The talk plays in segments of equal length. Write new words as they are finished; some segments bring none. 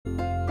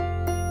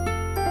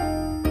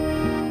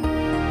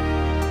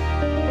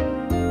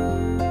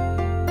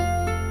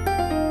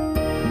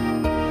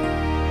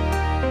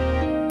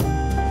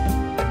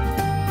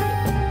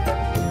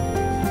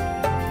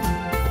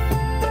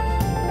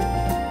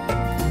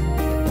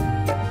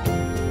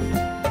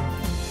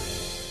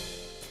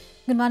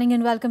Good morning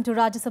and welcome to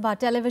Rajya Sabha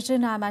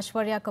Television. I'm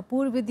Aishwarya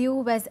Kapoor with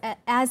you.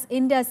 As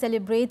India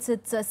celebrates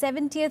its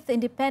 70th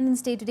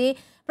Independence Day today,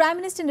 Prime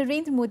Minister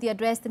Narendra Modi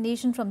addressed the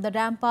nation from the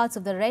ramparts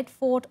of the Red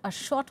Fort a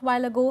short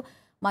while ago.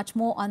 Much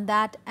more on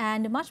that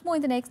and much more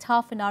in the next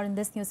half an hour in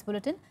this news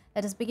bulletin.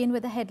 Let us begin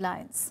with the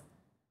headlines.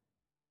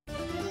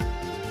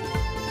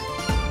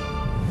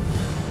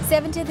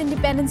 70th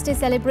Independence Day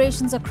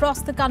celebrations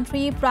across the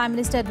country. Prime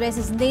Minister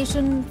addresses the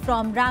nation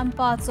from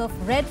ramparts of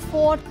Red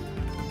Fort.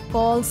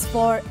 Calls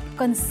for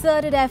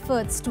concerted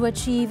efforts to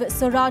achieve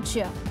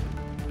Rajya.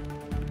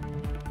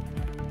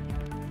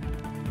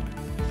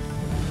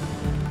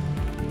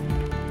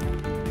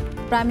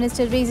 Prime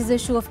Minister raises the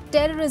issue of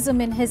terrorism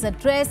in his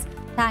address.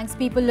 Thanks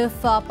people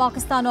of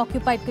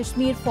Pakistan-occupied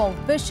Kashmir for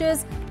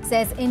wishes.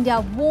 Says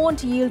India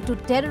won't yield to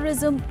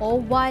terrorism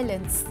or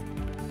violence.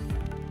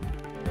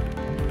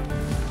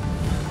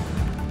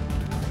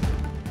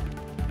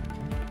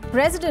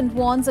 President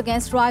warns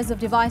against rise of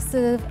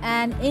divisive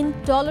and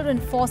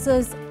intolerant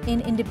forces in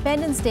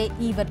Independence Day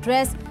Eve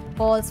address.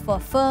 Calls for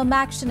firm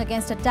action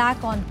against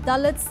attack on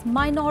Dalits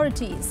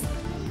minorities.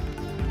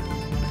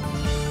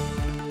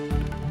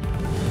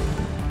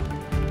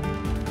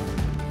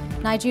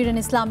 Nigerian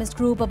Islamist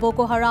group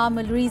Boko Haram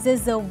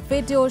releases a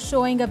video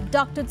showing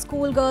abducted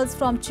schoolgirls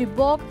from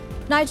Chibok.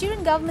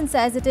 Nigerian government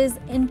says it is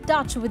in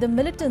touch with the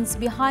militants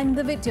behind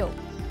the video.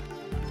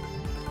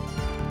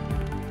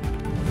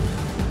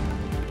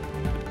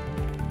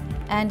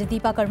 And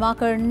Deepa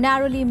Karmakar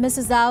narrowly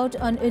misses out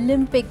on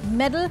Olympic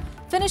medal,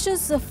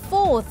 finishes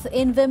fourth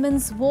in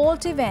women's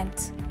vault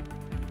event.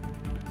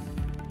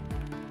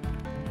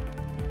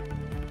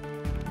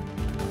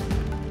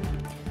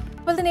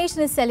 Well, the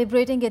nation is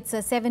celebrating its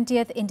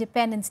 70th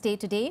Independence Day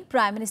today.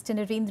 Prime Minister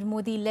Narendra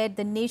Modi led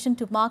the nation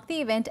to mark the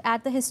event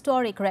at the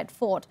historic Red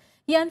Fort.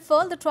 He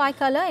unfurled the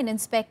tricolour and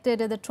inspected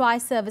the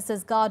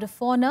Tri-Services Guard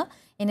of Honour.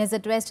 In his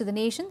address to the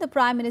nation, the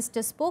Prime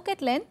Minister spoke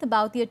at length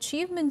about the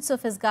achievements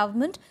of his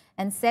government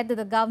and said that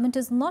the government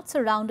is not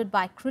surrounded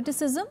by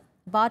criticism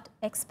but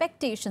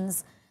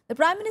expectations. The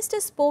Prime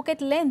Minister spoke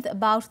at length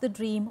about the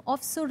dream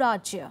of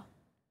Rajya.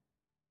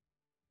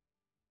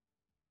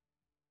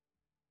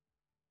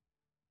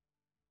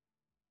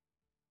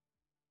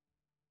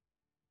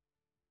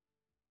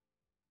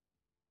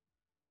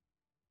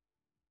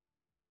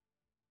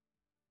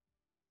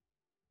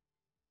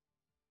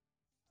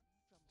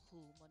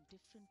 Whom on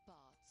different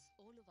paths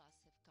all of us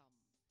have come,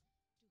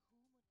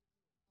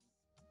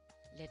 to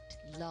whom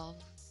let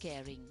love,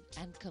 caring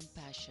and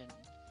compassion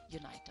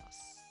unite us.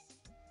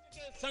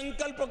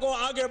 संकल्प को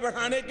आगे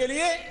बढ़ाने के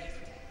लिए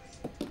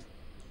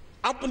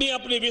अपनी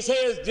अपनी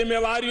विशेष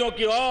जिम्मेवारियों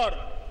की ओर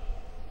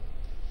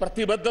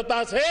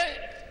प्रतिबद्धता से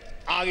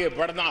आगे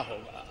बढ़ना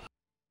होगा.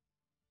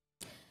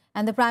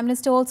 And the Prime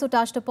Minister also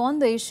touched upon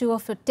the issue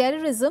of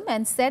terrorism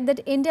and said that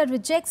India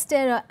rejects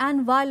terror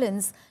and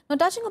violence. Now,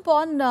 touching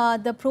upon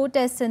the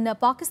protests in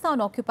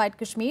Pakistan-occupied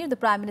Kashmir, the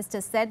Prime Minister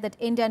said that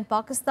India and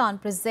Pakistan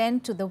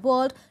present to the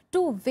world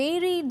two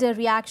varied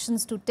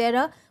reactions to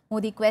terror.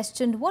 Modi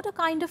questioned what a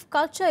kind of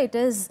culture it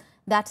is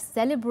that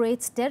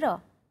celebrates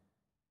terror.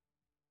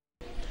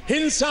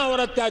 हिंसा और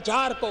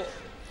अत्याचार को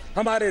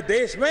हमारे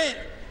देश में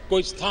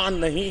कोई स्थान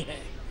नहीं है.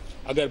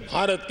 अगर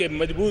भारत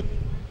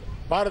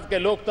के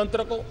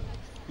लोकतंत्र को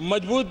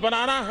मजबूत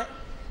बनाना है,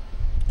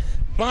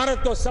 भारत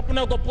को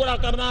सपनों को पूरा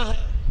करना है,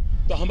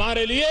 तो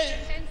हमारे लिए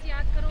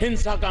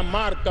हिंसा का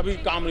मार्ग कभी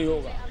काम नहीं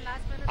होगा.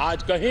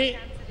 आज कहीं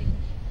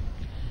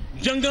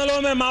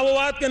जंगलों में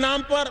माओवाद के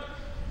नाम पर,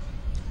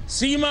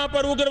 सीमा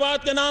पर उग्रवाद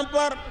के नाम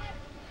पर,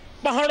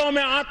 पहाड़ों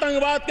में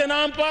आतंकवाद के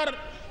नाम पर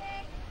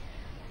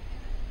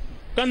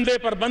कंधे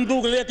पर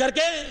बंदूक लेकर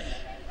के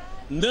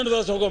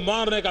निर्दोषों को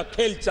मारने का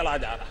खेल चला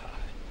जा रहा है.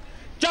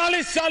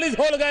 40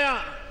 हो गया.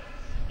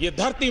 ये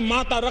धरती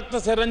माता रक्त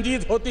से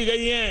रंजित होती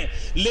गई है,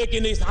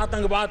 लेकिन इस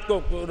आतंकवाद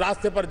को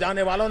रास्ते पर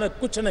जाने वालों ने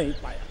कुछ नहीं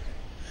पाया.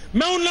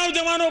 मैं उन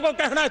नौजवानों को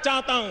कहना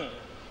चाहता हूं,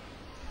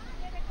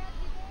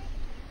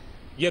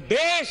 ये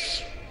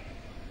देश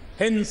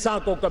हिंसा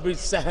को कभी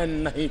सहन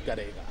नहीं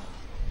करेगा.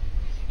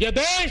 ये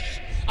देश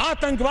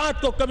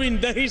आतंकवाद को कभी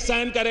नहीं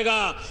सहन करेगा.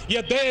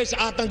 ये देश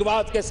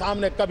आतंकवाद के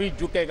सामने कभी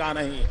झुकेगा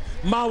नहीं,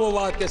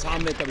 माओवाद के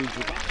सामने कभी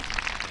झुका.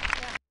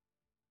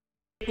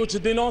 कुछ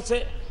दिनों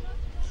से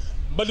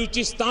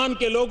बलूचिस्तान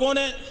के लोगों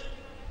ने,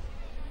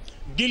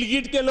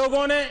 गिलगिट के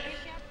लोगों ने,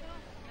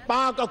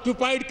 पाक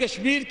ऑक्युपाइड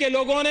कश्मीर के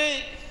लोगों ने,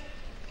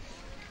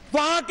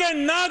 वहां के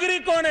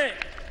नागरिकों ने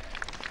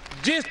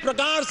जिस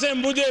प्रकार से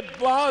मुझे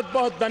बहुत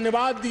बहुत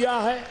धन्यवाद दिया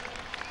है,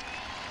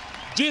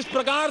 जिस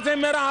प्रकार से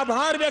मेरा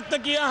आभार व्यक्त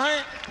किया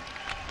है,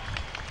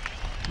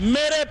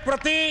 मेरे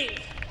प्रति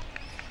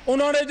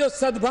उन्होंने जो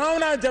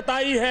सद्भावना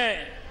जताई है,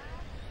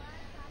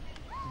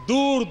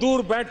 दूर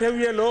दूर बैठे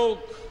हुए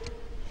लोग,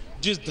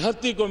 जिस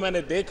धरती को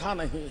मैंने देखा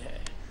नहीं है,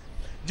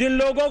 जिन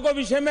लोगों को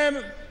विषय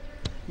में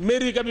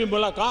मेरी कभी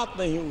मुलाकात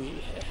नहीं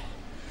हुई है,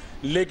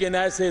 लेकिन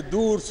ऐसे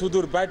दूर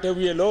सुदूर बैठे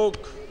हुए लोग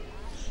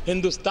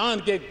हिंदुस्तान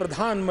के एक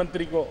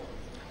प्रधानमंत्री को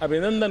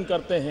अभिनंदन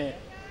करते हैं,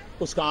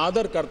 उसका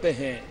आदर करते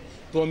हैं,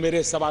 तो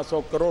मेरे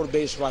 125 करोड़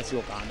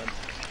देशवासियों का आनंद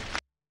है.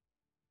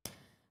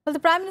 Well, the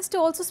Prime Minister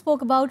also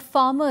spoke about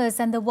farmers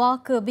and the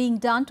work being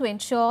done to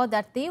ensure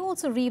that they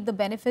also reap the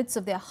benefits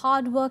of their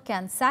hard work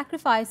and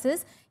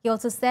sacrifices. He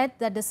also said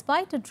that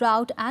despite a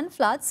drought and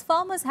floods,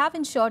 farmers have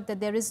ensured that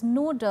there is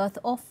no dearth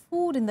of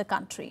food in the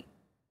country.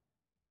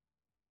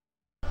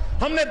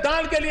 हमने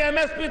दाल के लिए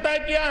MSP तय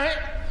किया है,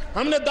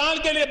 हमने दाल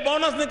के लिए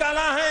bonus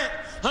निकाला है,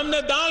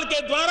 हमने दाल के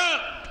द्वारा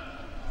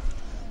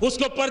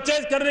उसको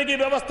परचेज करने की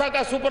व्यवस्था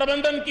का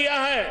सुप्रबंधन किया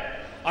है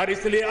और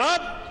इसलिए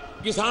अब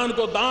किसान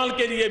को दाल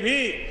के लिए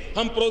भी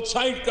हम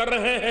प्रोत्साहित कर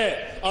रहे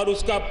हैं और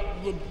उसका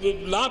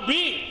लाभ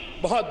भी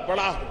बहुत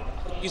बड़ा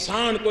हो।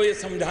 किसान को ये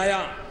समझाया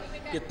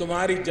कि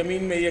तुम्हारी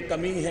जमीन में ये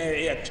कमी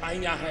है, ये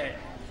अच्छाइयां हैं,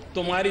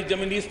 तुम्हारी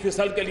जमीन इस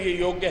फसल के लिए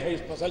योग्य है,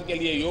 इस फसल के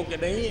लिए योग्य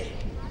नहीं है।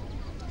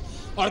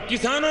 और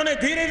किसानों ने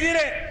धीरे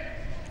धीरे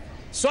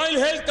सॉइल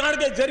हेल्थ कार्ड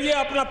के जरिए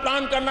अपना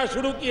प्लान करना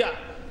शुरू किया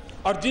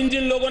और जिन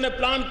जिन लोगों ने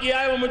प्लान किया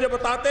है वो मुझे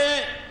बताते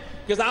हैं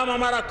कि साहब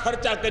हमारा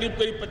खर्चा करीब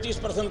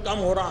 25% कम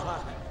हो रहा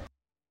है।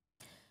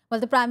 Well,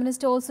 the Prime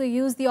Minister also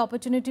used the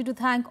opportunity to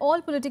thank all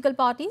political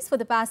parties for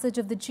the passage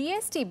of the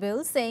GST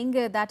bill, saying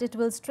that it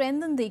will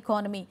strengthen the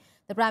economy.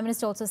 The Prime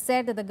Minister also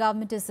said that the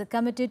government is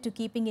committed to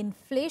keeping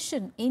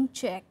inflation in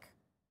check.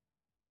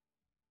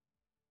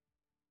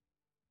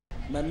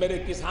 मैं मेरे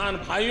किसान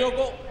भाइयों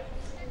को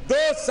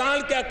 2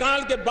 साल के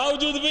अकाल के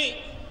बावजूद भी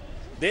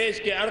देश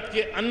के अर्थ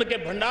के अन्न के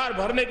भंडार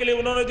भरने के लिए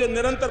उन्होंने जो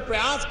निरंतर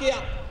प्रयास किया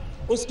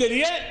उसके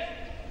लिए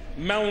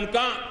मैं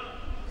उनका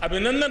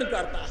अभिनंदन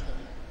करता हूं।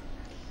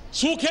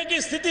 सूखे की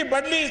स्थिति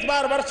बदली, इस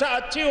बार वर्षा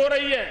अच्छी हो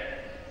रही है,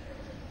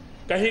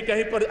 कहीं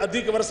कहीं पर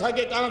अधिक वर्षा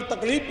के कारण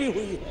तकलीफ भी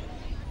हुई है।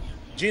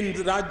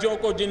 जिन राज्यों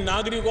को, जिन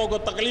नागरिकों को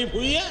तकलीफ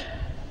हुई है,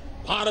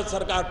 भारत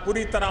सरकार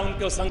पूरी तरह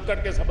उनके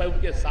संकट के समय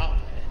उनके साथ है।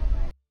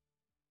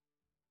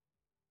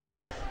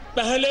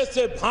 पहले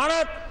से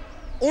भारत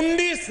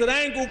 19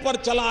 रैंक ऊपर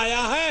चला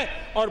आया है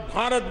और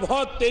भारत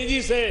बहुत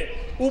तेजी से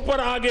ऊपर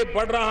आगे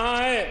बढ़ रहा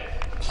है।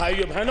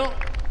 भाइयों बहनों,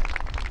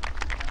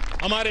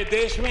 हमारे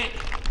देश में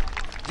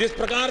जिस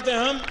प्रकार से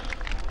हम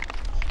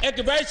एक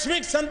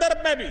वैश्विक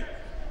संदर्भ में भी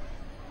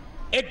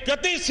एक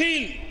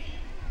गतिशील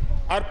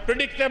और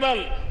प्रेडिक्टेबल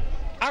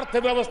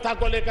अर्थव्यवस्था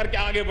को लेकर के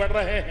आगे बढ़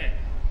रहे हैं।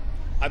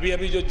 अभी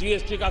अभी जो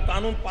जीएसटी का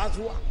कानून पास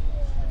हुआ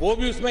वो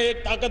भी उसमें एक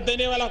ताकत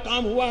देने वाला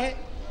काम हुआ है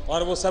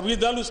और वो सभी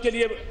दल उसके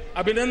लिए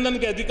अभिनंदन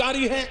के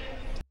अधिकारी हैं।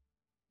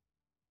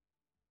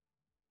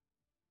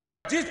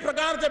 जिस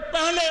प्रकार से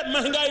पहले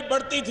महंगाई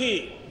बढ़ती थी,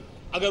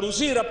 अगर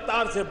उसी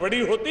रफ्तार से बढ़ी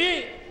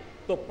होती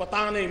तो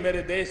पता नहीं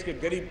मेरे देश के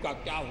गरीब का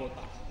क्या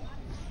होता।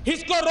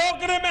 इसको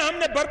रोकने में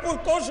हमने भरपूर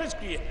कोशिश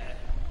की है,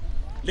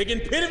 लेकिन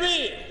फिर भी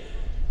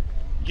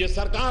ये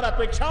सरकार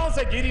अपेक्षाओं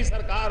से घिरी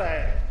सरकार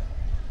है।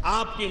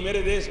 आपकी,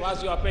 मेरे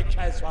देशवासियों,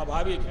 अपेक्षाएं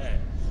स्वाभाविक है,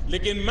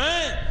 लेकिन मैं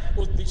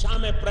उस दिशा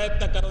में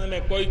प्रयत्न करने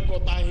में कोई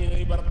कोताही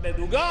नहीं बरतने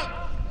दूंगा।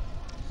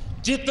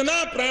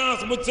 जितना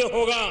प्रयास मुझसे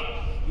होगा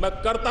मैं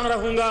करता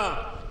रहूंगा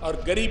और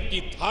गरीब की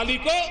थाली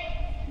को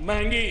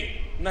महंगी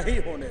नहीं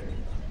होने दूंगा।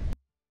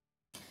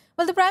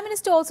 Well, the Prime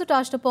Minister also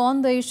touched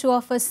upon the issue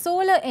of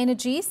solar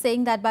energy,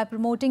 saying that by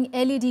promoting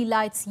LED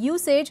lights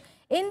usage,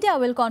 India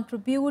will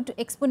contribute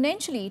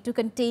exponentially to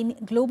contain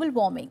global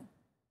warming.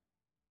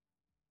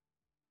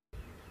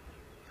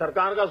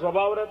 सरकार का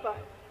स्वभाव रहता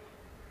है,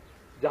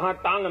 जहां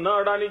टांग न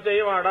अड़ानी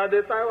चाहिए वहां अड़ा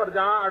देता है और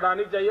जहां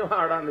अड़ानी चाहिए वहां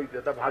अड़ा नहीं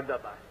देता, भाग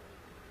जाता है।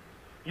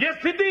 ये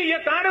स्थिति, ये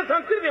कार्य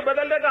संस्कृति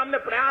बदलने का हमने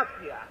प्रयास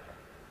किया है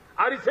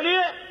और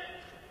इसलिए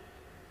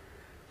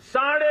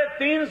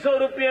 350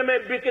 रुपये में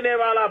बिकने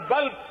वाला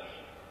बल्ब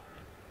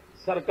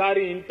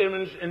सरकारी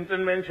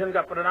इंटरवेंशन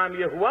का परिणाम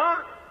यह हुआ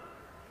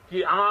कि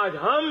आज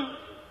हम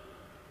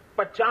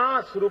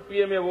 50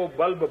 रुपये में वो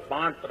बल्ब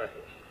बांट रहे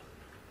हैं।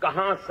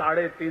 कहां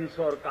 350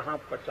 और कहां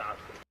 50।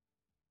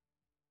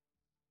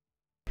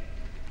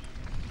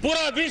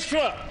 पूरा विश्व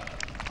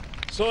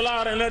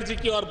सोलर एनर्जी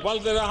की ओर बल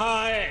दे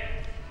रहा है।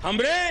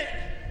 हमने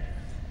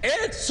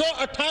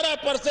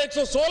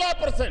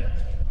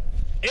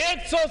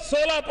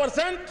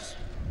 116%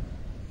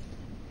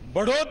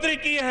 बढ़ोतरी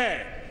की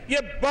है।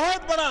 ये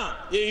बहुत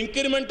बड़ा, ये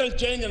इंक्रीमेंटल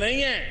चेंज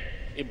नहीं है,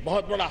 ये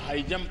बहुत बड़ा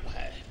हाई जंप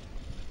है।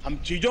 हम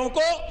चीजों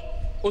को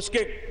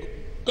उसके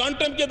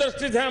क्वांटम की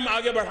दृष्टि से हम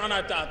आगे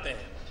बढ़ाना चाहते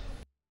हैं।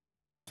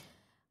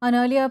 On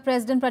earlier,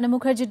 President Pranab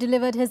Mukherjee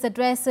delivered his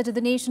address to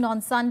the nation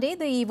on Sunday,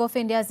 the eve of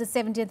India's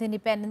 70th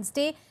Independence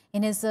Day.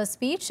 In his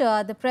speech,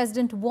 the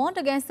President warned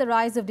against the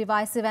rise of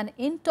divisive and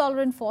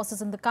intolerant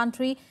forces in the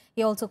country.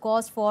 He also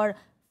called for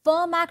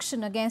firm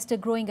action against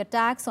growing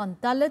attacks on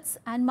Dalits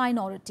and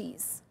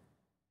minorities.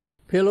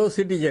 Fellow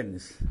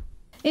citizens,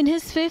 in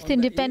his 5th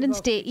Independence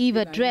Day Eve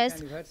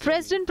address,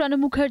 President Pranab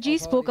Mukherjee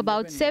spoke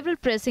about several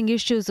pressing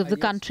issues of the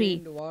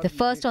country. The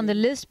first on the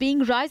list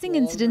being rising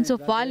incidents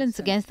of violence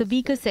against the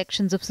weaker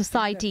sections of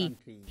society.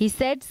 He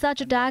said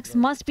such attacks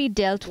must be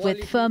dealt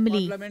with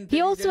firmly.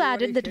 He also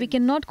added that we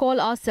cannot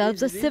call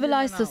ourselves a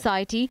civilized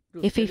society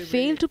if we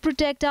fail to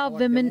protect our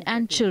women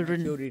and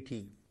children.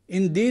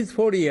 in these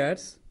 4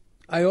 years,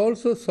 I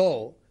also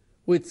saw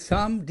with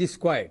some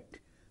disquiet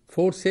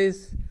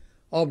forces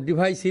of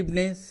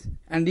divisiveness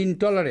and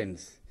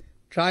intolerance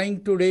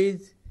trying to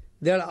raise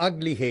their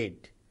ugly head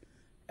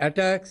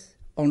attacks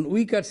on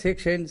weaker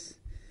sections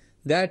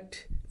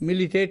that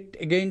militate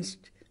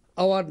against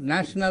our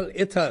national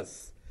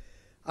ethos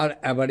are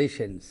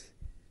aberrations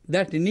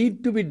that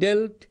need to be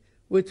dealt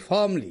with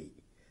firmly.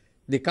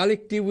 The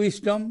collective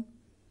wisdom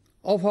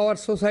of our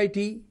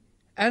society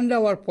and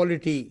our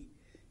polity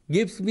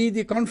gives me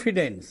the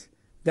confidence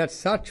that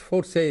such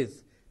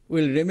forces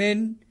will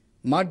remain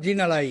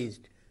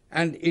marginalized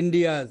and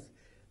India's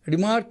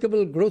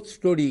remarkable growth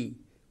story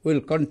will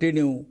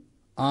continue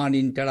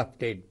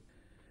uninterrupted.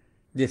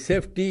 The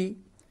safety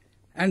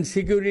and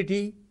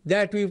security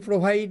that we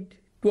provide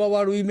to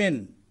our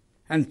women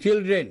and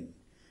children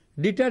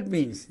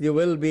determines the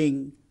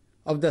well-being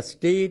of the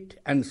state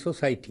and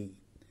society.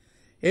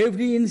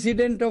 Every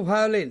incident of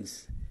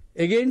violence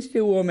against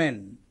a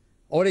woman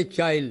or a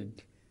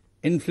child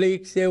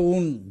inflicts a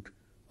wound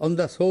on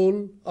the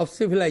soul of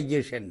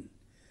civilization.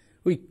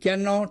 We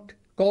cannot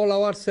call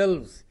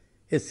ourselves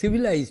a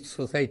civilized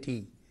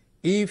society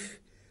if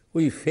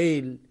we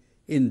fail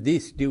in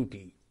this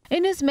duty.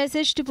 In his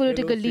message to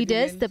political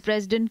leaders, the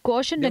President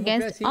cautioned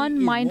against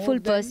unmindful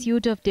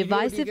pursuit of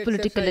divisive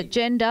political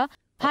agenda,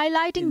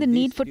 highlighting the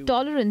need for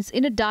tolerance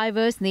in a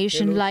diverse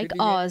nation like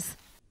ours.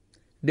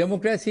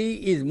 Democracy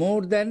is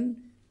more than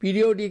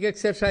periodic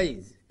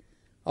exercise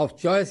of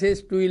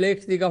choices to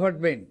elect the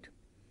government.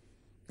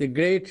 The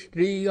great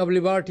tree of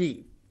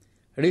liberty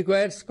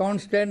requires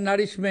constant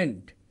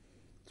nourishment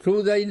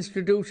through the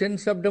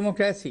institutions of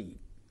democracy.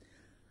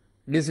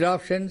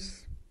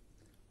 Disruptions,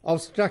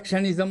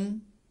 obstructionism,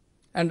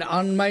 and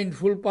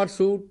unmindful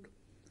pursuit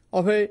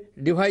of a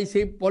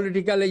divisive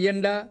political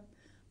agenda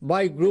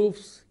by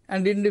groups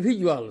and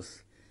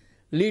individuals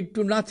lead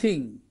to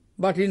nothing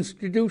but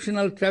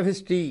institutional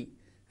travesty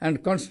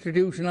and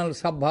constitutional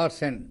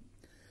subversion.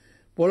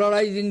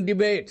 Polarizing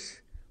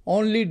debates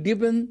only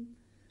deepen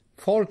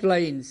fault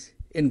lines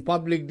in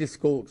public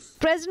discourse.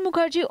 President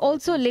Mukherjee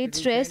also laid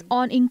stress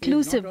on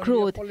inclusive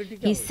growth.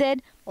 He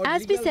said,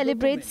 as we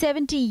celebrate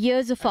 70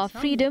 years of our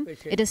freedom,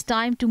 it is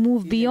time to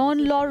move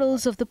beyond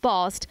laurels of the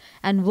past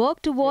and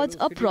work towards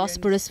a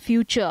prosperous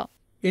future.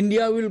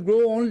 India will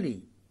grow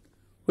only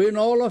when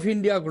all of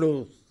India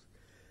grows.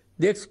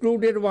 The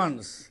excluded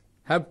ones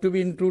have to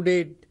be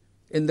included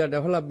in the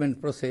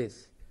development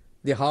process.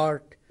 The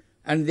heart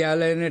and the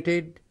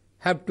alienated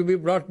have to be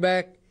brought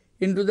back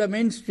into the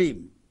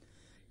mainstream.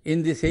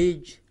 In this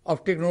age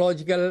of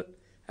technological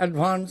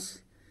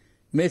advance,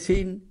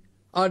 machines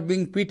are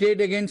being pitted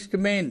against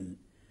men.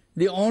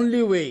 The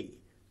only way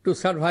to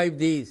survive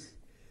this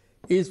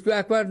is to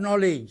acquire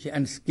knowledge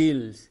and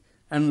skills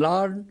and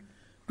learn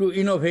to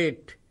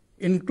innovate.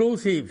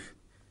 Inclusive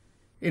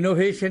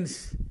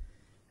innovations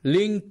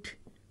linked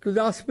to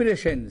the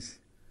aspirations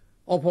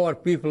of our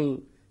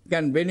people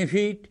can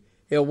benefit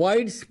a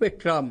wide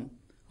spectrum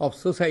of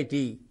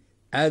society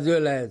as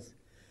well as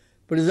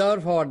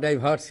preserve our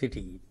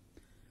diversity.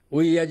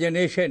 We as a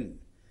nation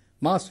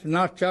must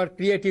nurture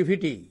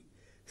creativity,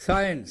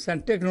 science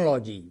and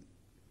technology.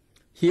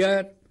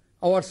 Here,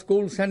 our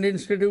schools and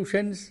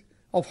institutions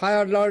of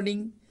higher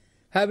learning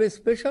have a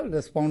special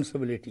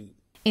responsibility.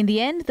 In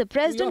the end, the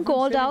President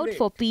called out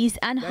for peace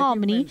and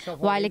harmony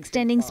while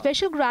extending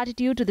special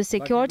gratitude to the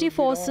security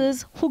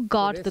forces who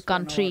guard the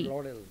country.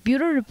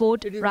 Bureau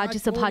Report,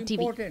 Rajya Sabha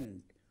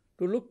TV.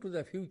 To look to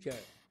the future.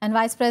 And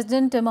Vice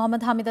President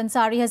Mohammad Hamid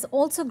Ansari has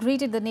also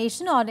greeted the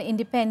nation on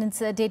Independence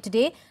Day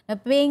today,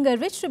 paying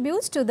rich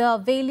tributes to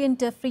the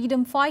valiant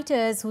freedom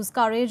fighters whose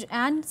courage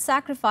and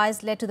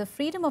sacrifice led to the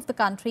freedom of the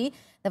country.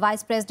 The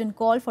Vice President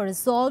called for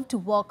resolve to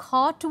work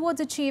hard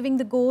towards achieving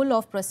the goal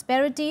of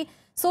prosperity,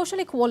 social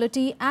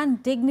equality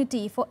and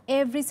dignity for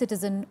every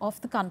citizen of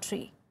the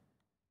country.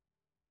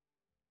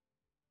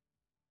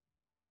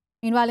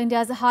 Meanwhile,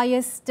 India's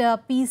highest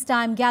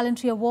peacetime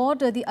gallantry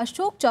award, the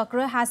Ashok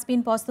Chakra, has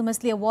been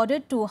posthumously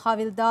awarded to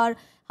Havildar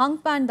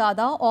Hangpan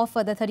Dada of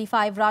the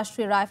 35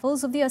 Rashtriya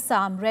Rifles of the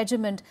Assam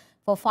Regiment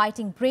for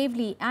fighting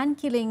bravely and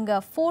killing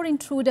 4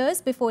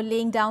 intruders before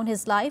laying down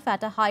his life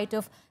at a height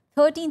of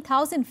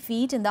 13,000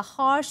 feet in the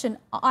harsh and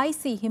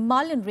icy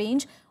Himalayan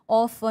range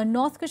of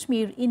North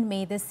Kashmir in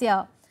May this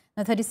year.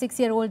 The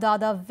 36-year-old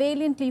Dada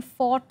valiantly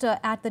fought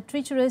at the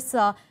treacherous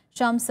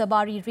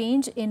Shamsabari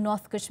range in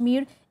North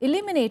Kashmir,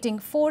 eliminating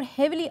 4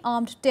 heavily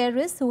armed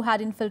terrorists who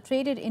had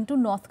infiltrated into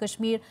North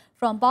Kashmir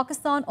from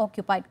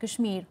Pakistan-occupied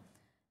Kashmir.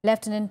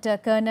 Lieutenant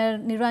Colonel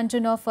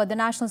Niranjan of the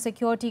National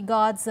Security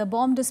Guard's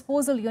Bomb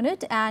Disposal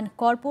Unit and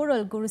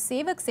Corporal Guru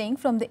Sevak Singh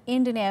from the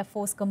Indian Air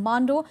Force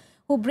Commando,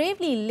 who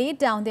bravely laid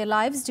down their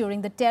lives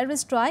during the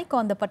terrorist strike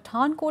on the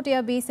Pathankot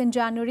Air Base in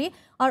January,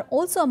 are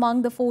also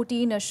among the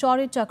 14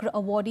 Shaurya Chakra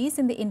awardees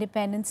in the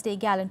Independence Day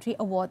Gallantry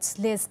Awards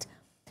list.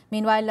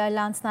 Meanwhile,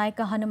 Lance Naik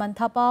Hanuman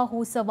Thapa,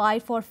 who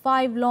survived for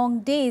 5 long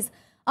days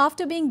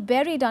after being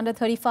buried under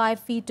 35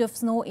 feet of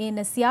snow in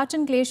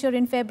Siachen Glacier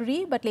in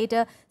February, but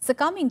later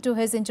succumbing to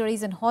his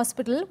injuries in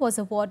hospital, was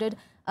awarded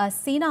a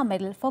Sena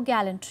Medal for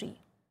gallantry.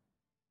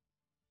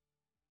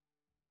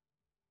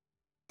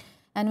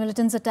 And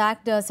militants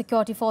attacked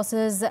security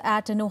forces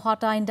at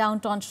Nohata in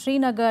downtown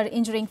Srinagar,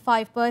 injuring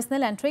 5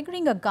 personnel and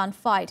triggering a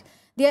gunfight.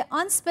 The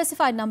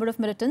unspecified number of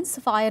militants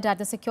fired at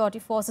the security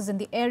forces in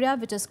the area,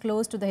 which is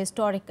close to the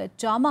historic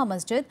Jama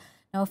Masjid.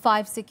 Now,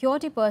 5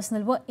 security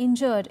personnel were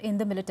injured in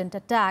the militant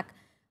attack.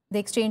 The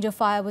exchange of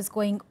fire was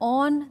going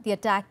on. The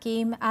attack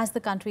came as the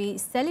country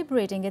is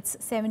celebrating its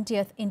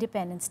 70th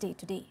Independence Day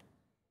today.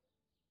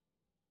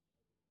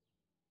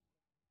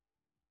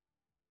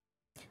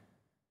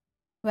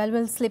 Well,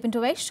 we'll slip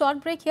into a short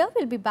break here.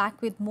 We'll be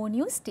back with more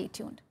news. Stay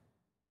tuned.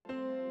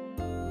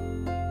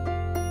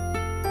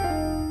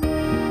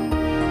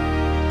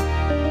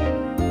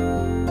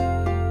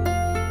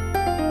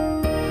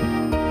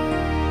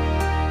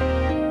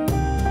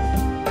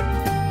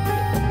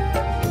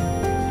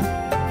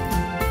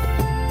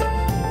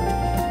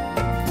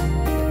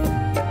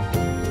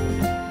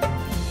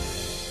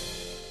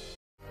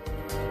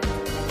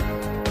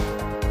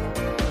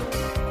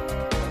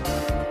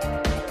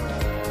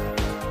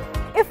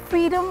 If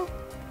freedom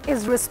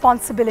is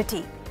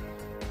responsibility,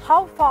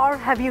 how far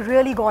have you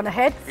really gone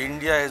ahead?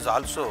 India has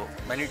also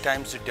many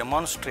times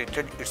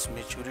demonstrated its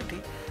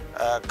maturity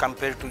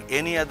compared to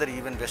any other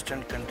even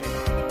Western country.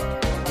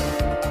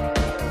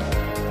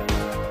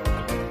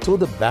 So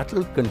the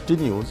battle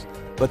continues,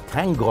 but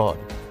thank God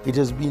it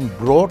has been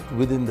brought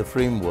within the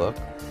framework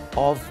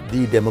of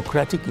the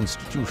democratic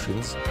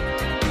institutions.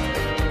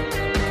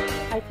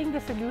 I think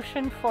the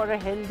solution for a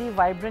healthy,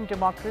 vibrant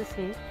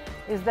democracy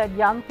is that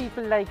young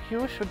people like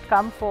you should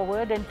come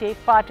forward and take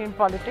part in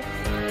politics.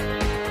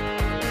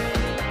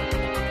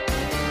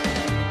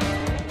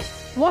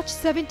 Watch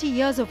 70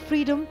 Years of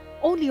Freedom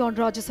only on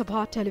Rajya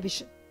Sabha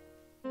television.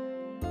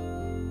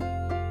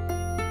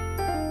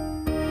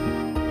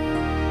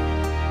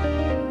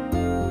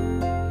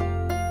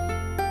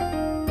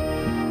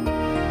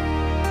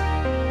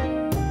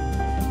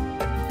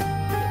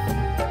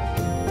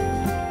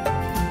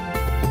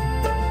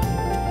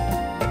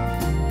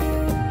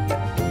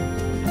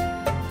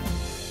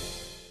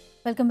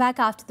 Welcome back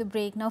after the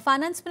break. Now,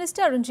 Finance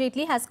Minister Arun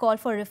Jaitley has called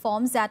for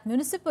reforms at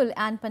municipal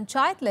and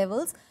panchayat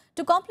levels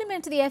to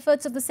complement the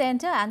efforts of the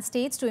centre and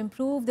states to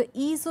improve the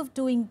ease of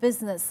doing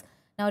business.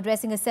 Now,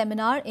 addressing a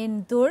seminar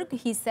in Durg,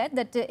 he said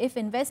that if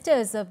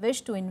investors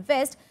wish to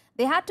invest,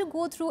 they had to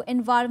go through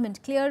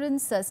environment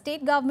clearance,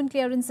 state government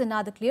clearance and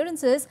other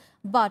clearances.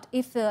 But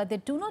if they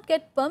do not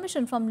get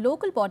permission from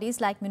local bodies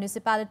like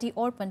municipality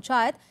or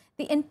panchayat,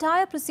 the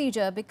entire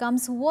procedure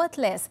becomes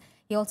worthless.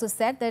 He also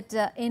said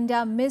that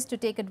India missed to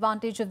take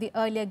advantage of the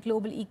earlier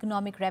global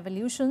economic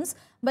revolutions,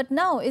 but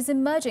now is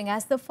emerging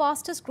as the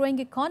fastest growing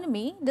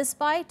economy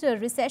despite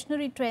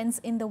recessionary trends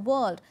in the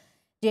world.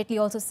 Jaitley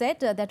also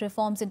said that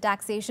reforms in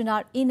taxation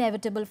are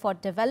inevitable for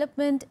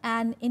development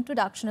and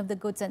introduction of the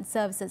goods and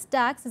services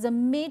tax is a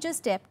major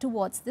step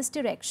towards this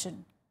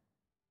direction.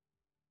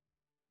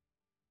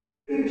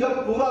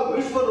 जब पूरा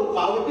विश्व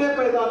रुकावटें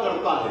पैदा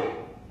करता है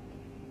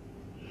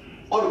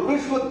और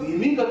विश्व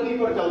धीमी गति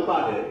पर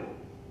चलता है,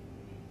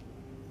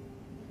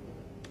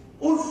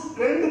 उस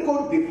ट्रेंड को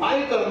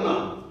डिफाई करना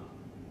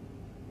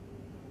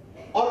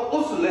और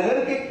उस लहर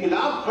के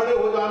खिलाफ खड़े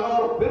हो जाना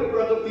और फिर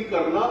प्रगति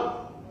करना,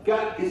 क्या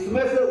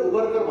इसमें से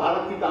उभर कर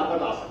भारत की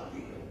ताकत आ सकती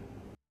है?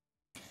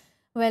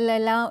 Well,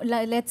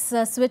 let's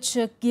switch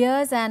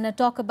gears and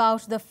talk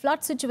about the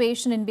flood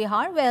situation in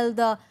Bihar. Well,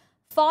 the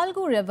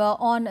Falgu River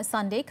on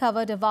Sunday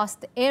covered a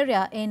vast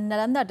area in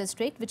Nalanda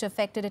district, which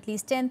affected at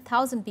least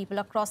 10,000 people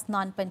across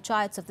 9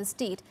 panchayats of the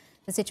state.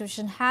 The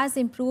situation has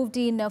improved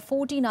in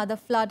 14 other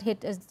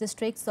flood-hit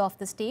districts of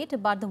the state,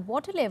 but the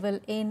water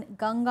level in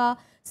Ganga,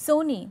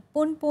 Soni,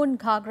 Punpun,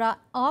 Ghagra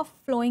are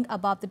flowing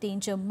above the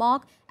danger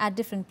mark at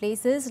different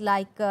places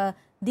like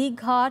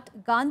Dighat,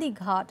 Gandhi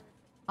Ghat,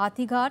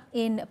 Hathi Ghat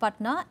in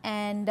Patna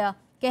and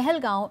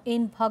Kehelgaon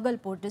in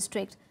Bhagalpur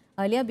district.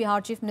 Earlier,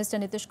 Bihar Chief Minister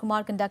Nitish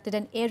Kumar conducted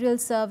an aerial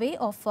survey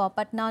of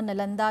Patna,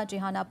 Nalanda,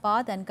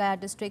 Jehanabad and Gaya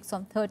districts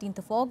on 13th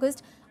of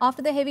August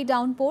after the heavy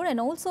downpour and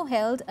also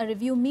held a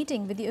review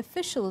meeting with the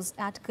officials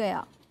at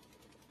Gaya.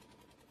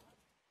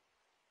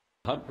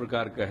 हर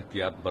प्रकार का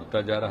एहतियात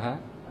बरता जा रहा है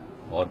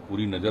और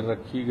पूरी नजर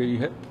रखी गई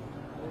है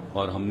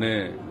और हमने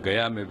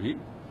गया में भी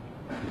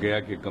गया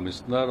के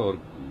कमिश्नर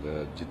और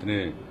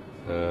जितने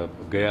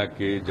गया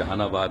के,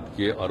 जहानाबाद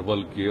के,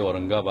 अरवल के,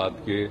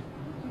 औरंगाबाद के,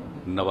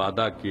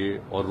 नवादा के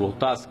और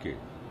रोहतास के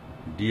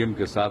डीएम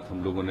के साथ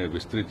हम लोगों ने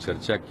विस्तृत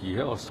चर्चा की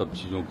है और सब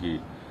चीजों की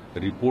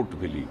रिपोर्ट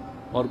भी ली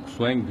और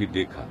स्वयं भी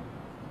देखा,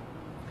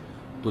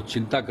 तो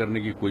चिंता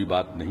करने की कोई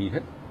बात नहीं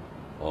है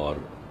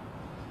और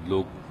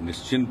लोग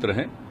निश्चिंत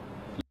रहें.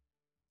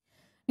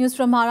 News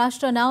from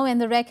Maharashtra now,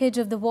 and the wreckage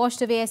of the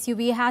washed away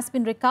SUV has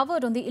been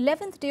recovered on the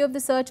 11th day of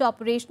the search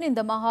operation in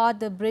the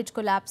Mahad bridge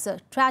collapse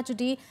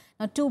tragedy.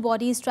 Now, 2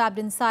 bodies trapped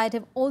inside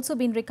have also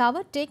been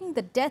recovered, taking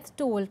the death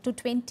toll to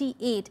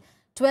 28.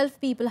 12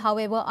 people,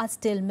 however, are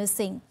still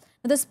missing.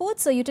 The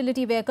sports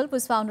utility vehicle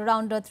was found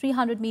around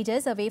 300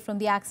 meters away from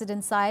the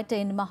accident site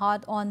in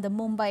Mahad on the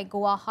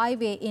Mumbai-Goa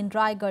highway in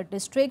Raigad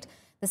district.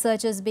 The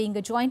search is being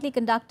jointly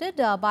conducted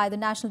by the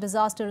National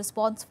Disaster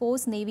Response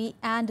Force, Navy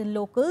and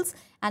locals,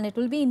 and it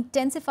will be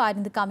intensified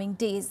in the coming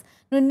days.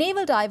 Now,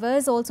 naval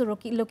divers also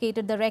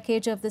located the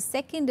wreckage of the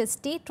second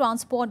state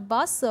transport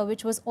bus,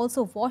 which was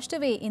also washed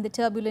away in the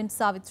turbulent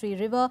Savitri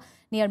River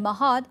near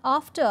Mahad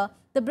after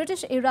the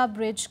British-era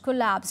bridge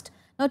collapsed.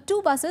 Now,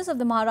 2 buses of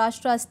the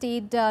Maharashtra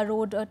State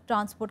Road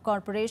Transport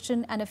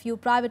Corporation and a few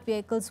private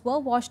vehicles were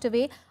washed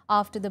away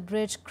after the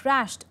bridge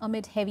crashed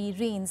amid heavy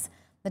rains.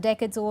 The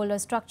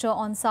decades-old structure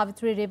on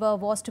Savitri River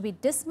was to be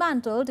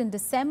dismantled in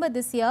December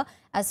this year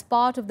as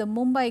part of the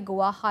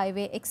Mumbai-Goa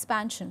highway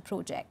expansion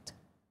project.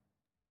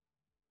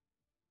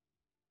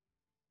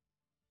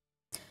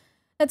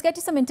 Let's get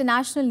to some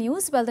international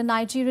news. Well, the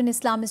Nigerian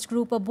Islamist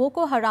group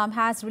Boko Haram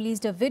has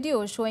released a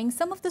video showing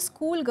some of the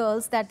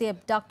schoolgirls that they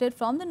abducted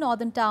from the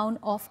northern town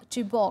of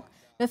Chibok.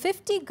 The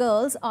 50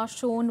 girls are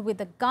shown with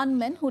a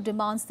gunman who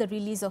demands the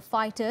release of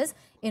fighters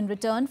in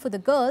return for the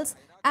girls,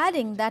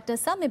 adding that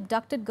some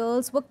abducted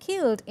girls were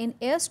killed in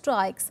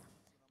airstrikes.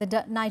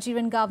 The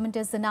Nigerian government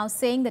is now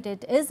saying that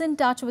it is in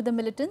touch with the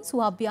militants who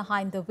are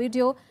behind the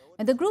video,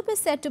 and the group is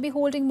said to be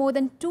holding more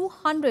than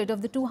 200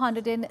 of the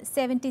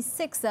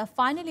 276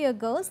 final year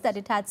girls that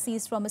it had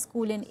seized from a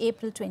school in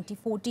April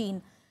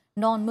 2014.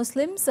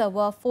 Non-Muslims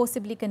were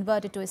forcibly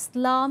converted to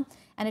Islam,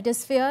 and it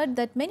is feared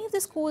that many of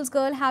the school's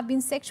girls have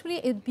been sexually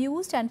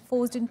abused and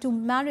forced into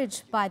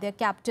marriage by their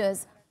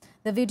captors.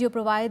 The video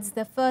provides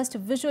the first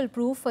visual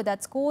proof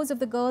that scores of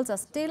the girls are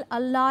still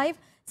alive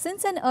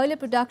since an earlier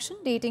production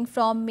dating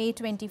from May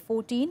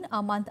 2014,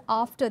 a month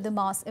after the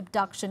mass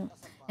abduction.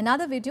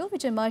 Another video,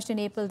 which emerged in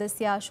April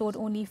this year, showed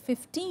only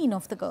 15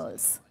 of the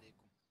girls.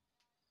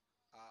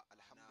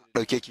 A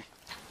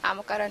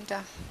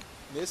makaranta.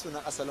 Me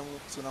sunan asalin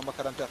sunan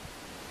makarantar?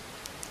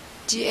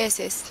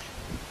 GSS.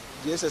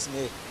 GSS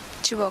ne?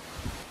 Chibok.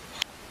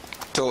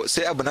 To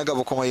sai abu na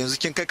gaba kuma yanzu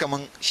kin kai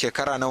kaman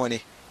shekara nawa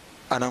ne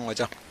a nan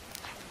wajen?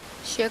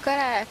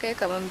 Shekara ya kai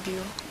kaman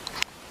 2.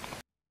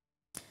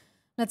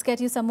 Let's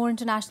get you some more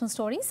international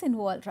stories in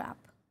World Wrap.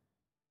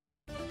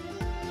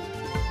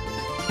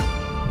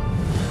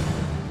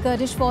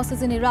 Kurdish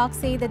forces in Iraq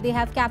say that they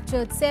have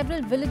captured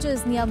several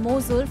villages near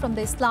Mosul from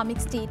the Islamic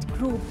State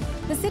group.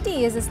 The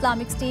city is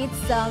Islamic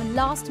State's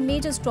last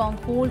major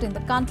stronghold in the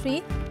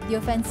country. The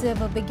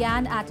offensive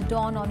began at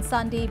dawn on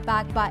Sunday,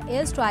 backed by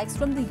airstrikes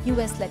from the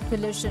US-led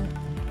coalition.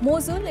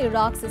 Mosul,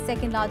 Iraq's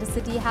second largest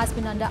city, has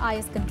been under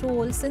IS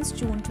control since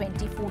June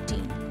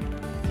 2014.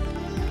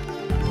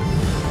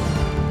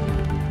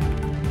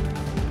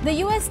 The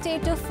U.S.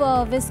 state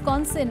of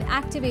Wisconsin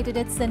activated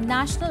its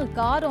National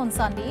Guard on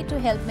Sunday to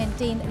help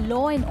maintain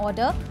law and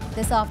order.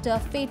 This after a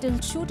fatal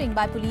shooting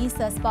by police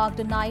sparked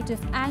a night of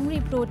angry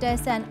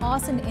protests and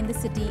arson in the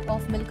city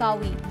of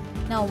Milwaukee.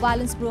 Now,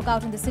 violence broke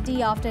out in the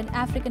city after an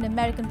African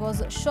American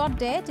was shot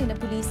dead in a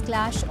police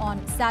clash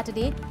on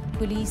Saturday.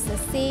 Police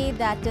say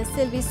that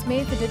Sylvie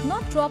Smith did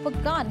not drop a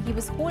gun he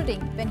was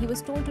holding when he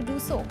was told to do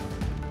so.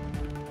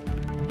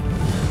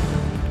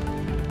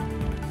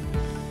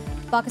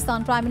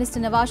 Pakistan Prime Minister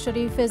Nawaz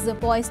Sharif is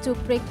poised to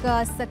pick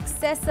a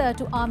successor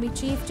to Army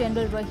Chief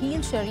General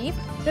Raheel Sharif.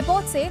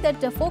 Reports say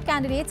that 4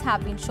 candidates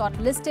have been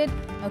shortlisted.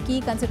 Now,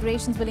 key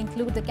considerations will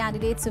include the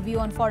candidates' view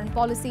on foreign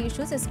policy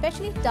issues,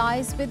 especially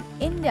ties with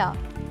India.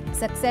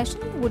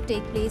 Succession would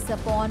take place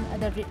upon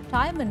the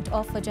retirement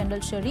of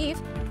General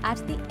Sharif at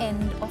the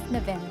end of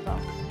November.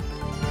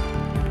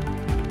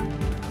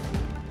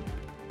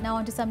 Now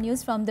on to some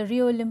news from the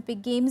Rio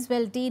Olympic Games.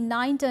 Well, day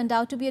 9 turned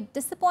out to be a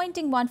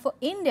disappointing one for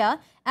India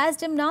as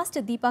gymnast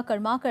Deepa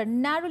Karmakar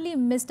narrowly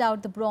missed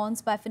out the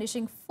bronze by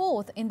finishing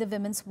 4th in the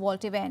women's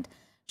vault event.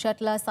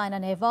 Shuttler Saina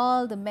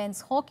Nehwal, the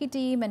men's hockey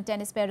team and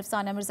tennis pair of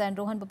Sania Mirza and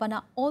Rohan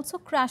Bopanna also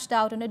crashed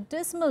out on a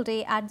dismal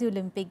day at the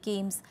Olympic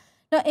Games.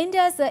 Now,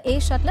 India's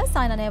ace shuttler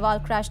Saina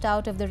Nehwal crashed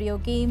out of the Rio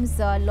Games.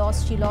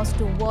 She lost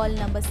to world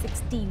number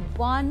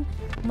 61,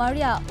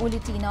 Maria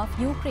Olitina of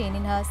Ukraine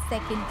in her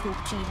second Group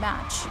G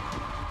match.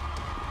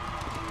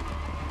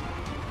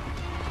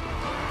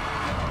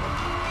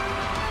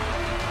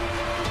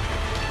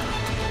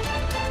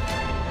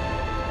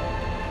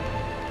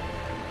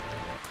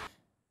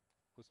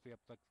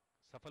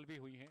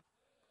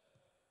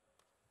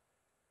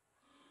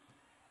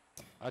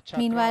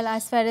 Meanwhile,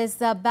 as far as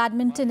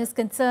badminton is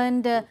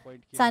concerned,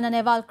 Saina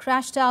Nehwal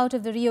crashed out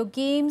of the Rio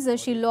Games.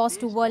 She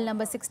lost to world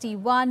number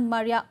 61,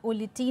 Maria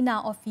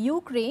Olitina of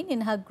Ukraine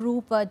in her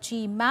Group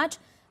G match.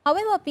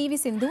 However, PV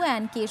Sindhu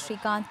and K.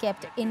 Srikanth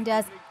kept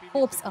India's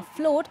hopes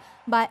afloat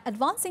by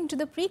advancing to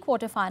the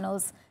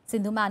pre-quarterfinals.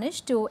 Sindhu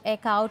managed to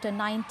eke out a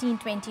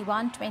 19-21,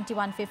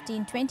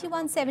 21-15,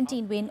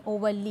 21-17 win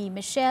over Lee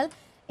Michel.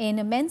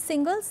 In men's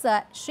singles,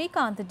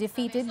 Srikanth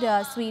defeated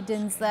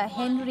Sweden's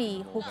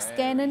Henry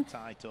Hukskanen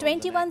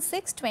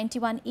 21-6,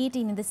 21-18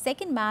 in the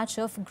second match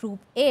of Group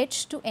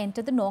H to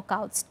enter the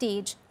knockout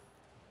stage.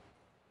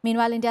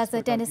 Meanwhile, India's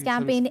tennis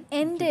campaign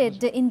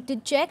ended in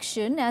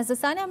dejection as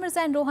Sania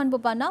Mirza and Rohan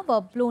Bopanna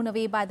were blown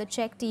away by the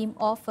Czech team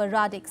of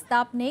Radek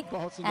Stapnik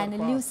and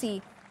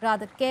Lucy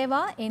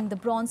Radkeva in the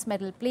bronze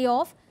medal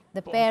playoff.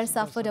 The pair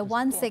suffered a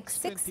 1-6,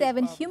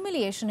 6-7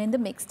 humiliation in the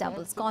mixed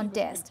doubles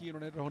contest.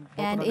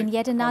 And in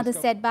yet another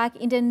setback,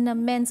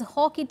 Indian men's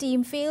hockey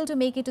team failed to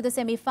make it to the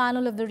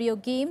semi-final of the Rio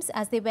Games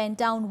as they went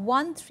down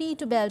 1-3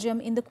 to Belgium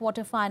in the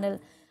quarter-final.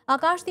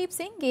 Akashdeep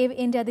Singh gave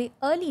India the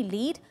early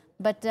lead,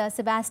 but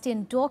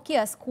Sebastian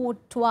Dokia scored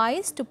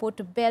twice to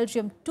put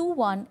Belgium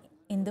 2-1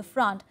 in the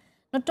front.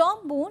 Now,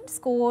 Tom Boone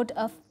scored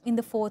in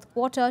the fourth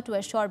quarter to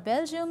assure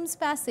Belgium's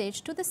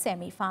passage to the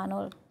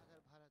semi-final.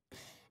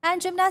 And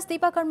gymnast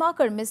Deepa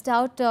Karmakar missed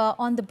out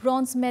on the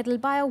bronze medal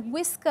by a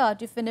whisker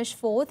to finish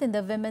fourth in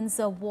the women's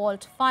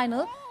vault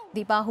final.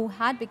 Deepa, who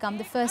had become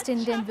the first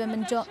Indian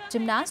women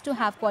gymnast to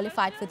have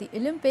qualified for the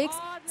Olympics,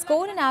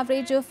 scored an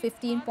average of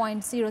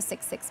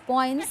 15.066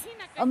 points,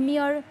 a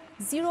mere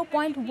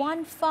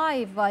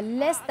 0.15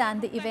 less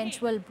than the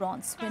eventual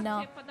bronze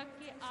winner.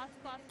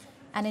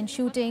 And in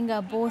shooting,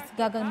 both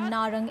Gagan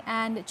Narang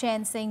and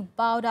Chen Singh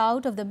bowed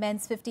out of the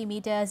men's 50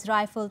 meters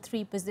rifle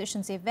 3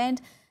 positions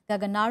event.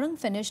 Gagan Narang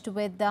finished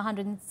with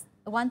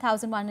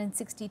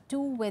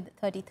 1,162 with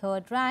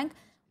 33rd rank,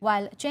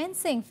 while Chen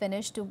Singh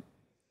finished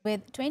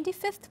with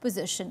 25th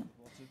position.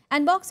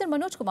 And boxer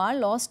Manoj Kumar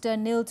lost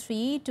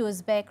 0-3 to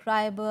Uzbek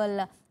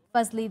rival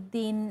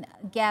Fazlidin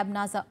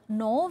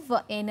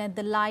Gabnazanov in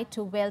the light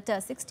welter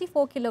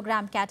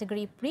 64-kilogram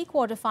category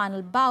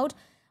pre-quarter-final bout.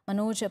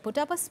 Manoj put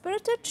up a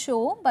spirited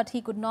show, but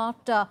he could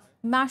not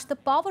match the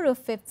power of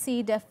 5th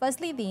seed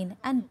Fazlidin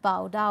and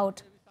bowed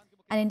out.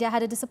 And India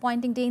had a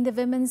disappointing day in the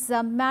women's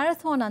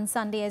marathon on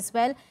Sunday as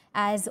well,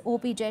 as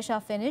O.P.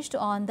 Jaisha finished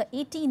on the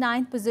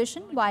 89th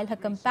position, while her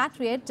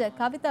compatriot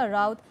Kavita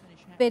Raut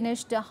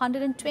finished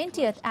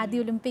 120th at the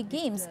Olympic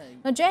Games.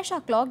 Now, Jaisha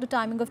clocked a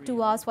timing of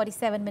 2 hours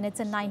 47 minutes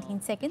and 19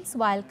 seconds,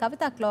 while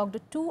Kavita clocked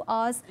 2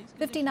 hours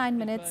 59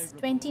 minutes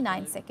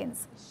 29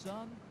 seconds.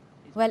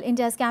 Well,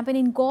 India's campaign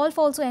in golf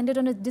also ended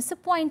on a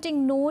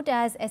disappointing note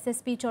as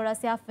SSP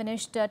Chaurasia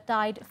finished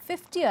tied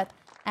 50th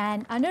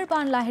and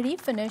Anirban Lahiri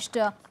finished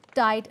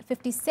tied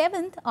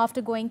 57th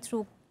after going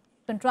through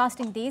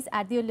contrasting days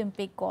at the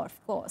Olympic golf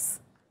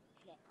course.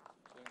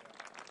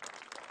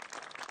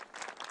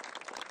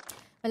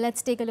 Well,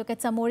 let's take a look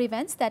at some more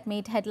events that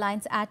made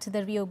headlines at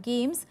the Rio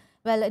Games.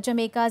 Well,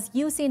 Jamaica's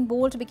Usain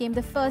Bolt became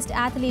the first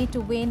athlete to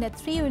win a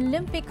 3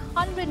 Olympic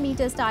 100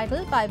 meters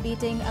title by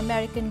beating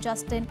American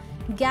Justin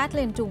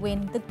Gatlin to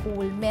win the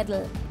gold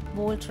medal.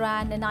 Bolt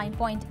ran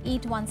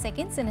 9.81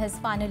 seconds in his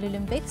final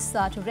Olympics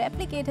to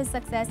replicate his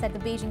success at the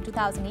Beijing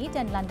 2008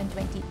 and London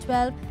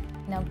 2012.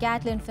 Now,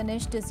 Gatlin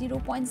finished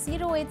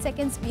 0.08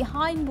 seconds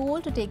behind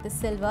Bolt to take the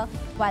silver,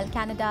 while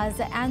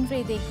Canada's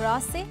Andre De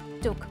Grasse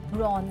took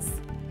bronze.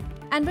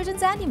 And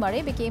Britain's Andy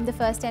Murray became the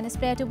first tennis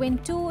player to win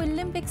 2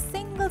 Olympic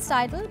singles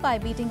titles by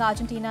beating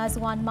Argentina's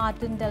Juan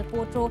Martin Del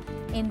Potro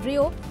in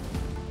Rio.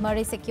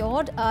 Murray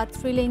secured a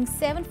thrilling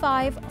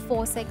 7-5,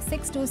 4-6,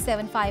 6-2,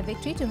 7-5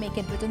 victory to make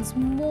it Britain's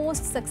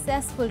most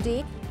successful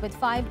day with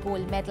 5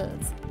 gold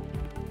medals.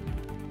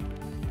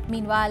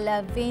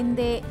 Meanwhile,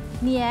 Wende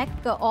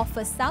Niek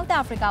of South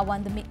Africa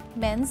won the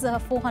men's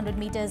 400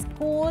 meters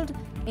gold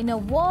in a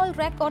world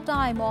record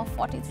time of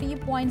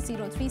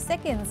 43.03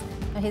 seconds.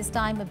 His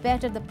time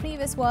bettered the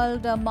previous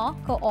world mark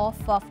of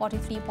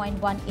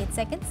 43.18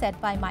 seconds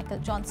set by Michael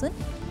Johnson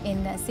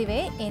in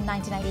Cive in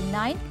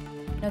 1999.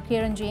 Now,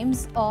 Kieran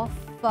James of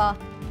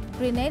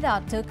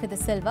Grenada took the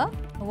silver,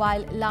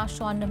 while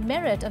LaShawn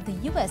Merritt of the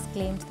US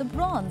claimed the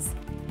bronze.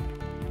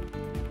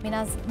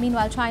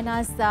 Meanwhile,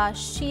 China's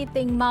Shi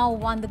Ting Mao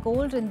won the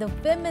gold in the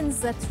women's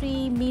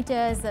 3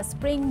 meters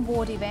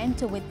springboard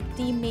event with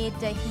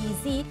teammate He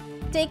Zi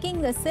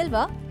taking the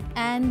silver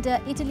and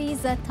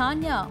Italy's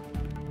Tania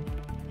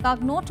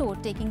Cagnotto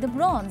taking the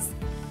bronze.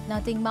 Now,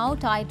 Ting Mao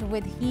tied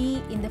with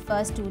He in the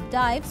first 2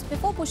 dives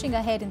before pushing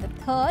ahead in the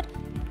third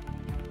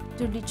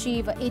to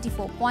achieve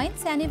 84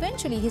 points, and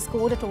eventually he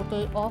scored a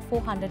total of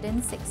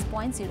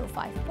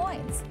 406.05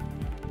 points.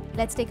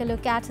 Let's take a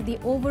look at the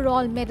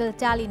overall medal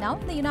tally now.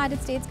 The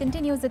United States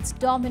continues its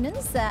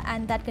dominance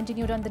and that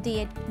continued on the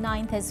day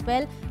 9th as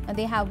well.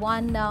 They have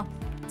won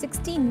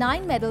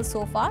 69 medals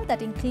so far.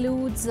 That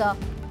includes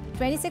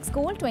 26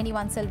 gold,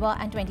 21 silver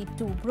and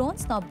 22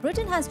 bronze. Now,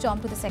 Britain has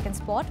jumped to the second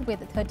spot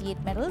with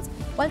 38 medals,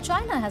 while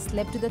China has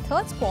slipped to the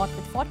third spot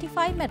with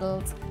 45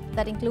 medals.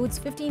 That includes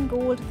 15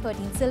 gold,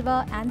 13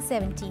 silver and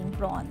 17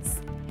 bronze.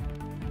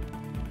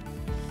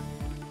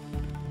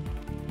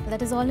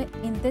 That is all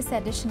in this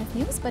edition of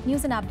news, but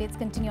news and updates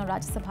continue on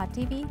Rajya Sabha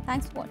TV.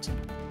 Thanks for watching.